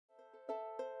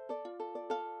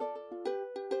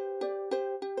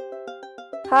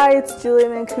Hi, it's Julia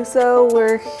Mancuso.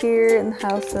 We're here in the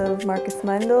house of Marcus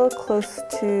Mendel, close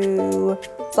to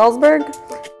Salzburg,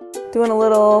 doing a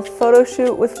little photo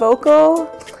shoot with Volkl,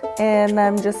 and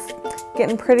I'm just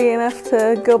getting pretty enough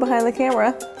to go behind the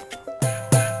camera.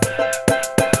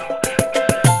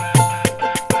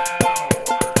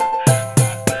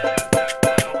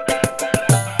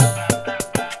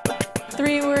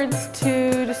 Three words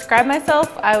to describe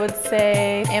myself, I would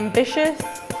say ambitious,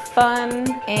 fun,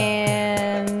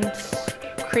 and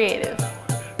creative.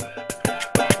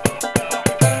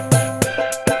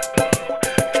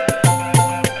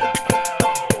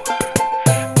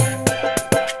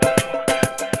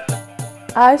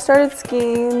 I started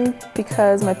skiing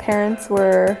because my parents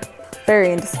were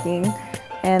very into skiing,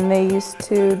 and they used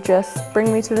to just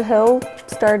bring me to the hill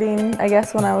starting, I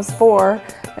guess, when I was 4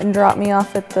 and drop me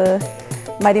off at the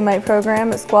Mighty Mite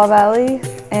program at Squaw Valley,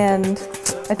 and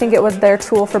I think it was their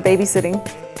tool for babysitting.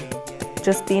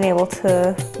 Just being able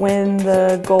to win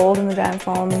the gold in the giant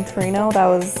slalom in Torino, that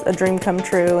was a dream come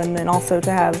true, and then also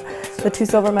to have the 2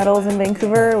 silver medals in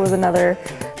Vancouver was another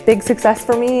big success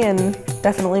for me and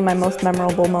definitely my most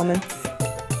memorable moments.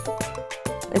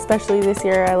 Especially this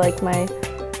year, I like my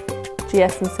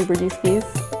GS and Super G skis,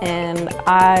 and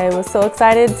I was so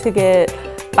excited to get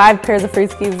 5 pairs of free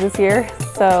skis this year,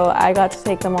 so I got to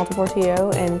take them all to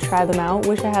Portillo and try them out.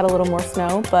 Wish I had a little more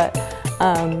snow, but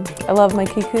I love my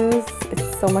Kikus.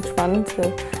 It's so much fun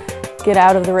to get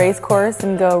out of the race course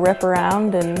and go rip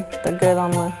around, and they're good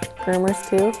on the groomers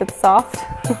too if it's soft.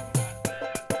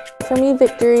 For me,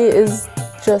 victory is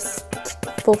just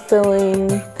fulfilling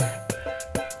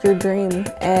your dream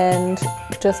and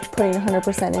just putting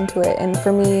 100% into it. And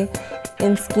for me,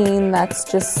 in skiing,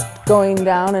 that's just going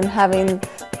down and having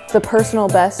the personal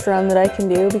best run that I can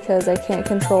do, because I can't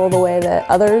control the way that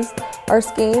others are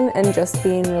skiing, and just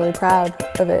being really proud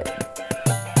of it.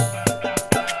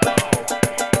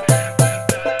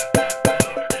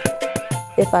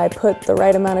 If I put the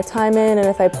right amount of time in, and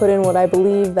if I put in what I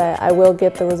believe, that I will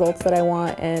get the results that I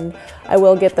want, and I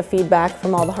will get the feedback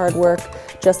from all the hard work,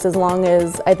 just as long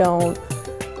as I don't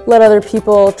let other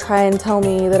people try and tell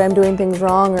me that I'm doing things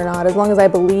wrong or not. As long as I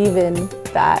believe in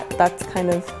that, that's kind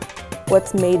of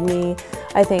what's made me,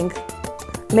 I think,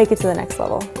 make it to the next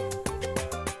level.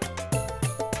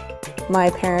 My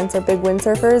parents are big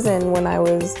windsurfers, and when I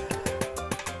was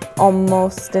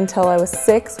almost until I was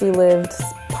 6, we lived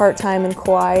part-time in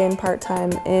Kauai and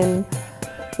part-time in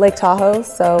Lake Tahoe,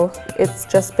 so it's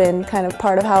just been kind of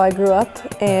part of how I grew up.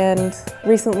 And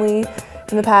recently,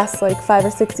 in the past like 5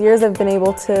 or 6 years, I've been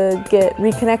able to get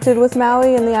reconnected with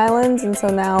Maui and the islands, and so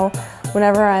now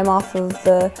whenever I'm off of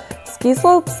the ski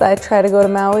slopes, I try to go to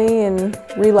Maui and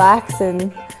relax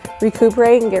and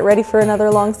recuperate and get ready for another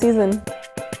long season.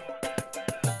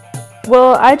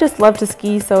 Well, I just love to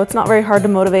ski, so it's not very hard to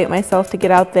motivate myself to get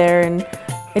out there, and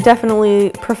I definitely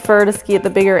prefer to ski at the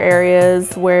bigger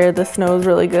areas where the snow's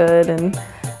really good, and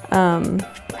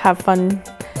have fun,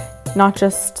 not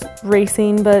just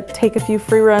racing, but take a few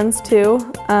free runs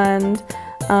too. And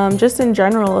just in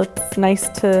general, it's nice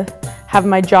to have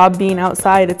my job being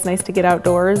outside. It's nice to get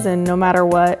outdoors, and no matter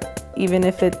what, even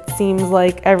if it seems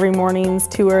like every morning's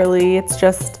too early, it's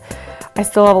just, I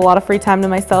still have a lot of free time to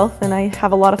myself, and I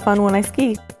have a lot of fun when I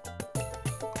ski.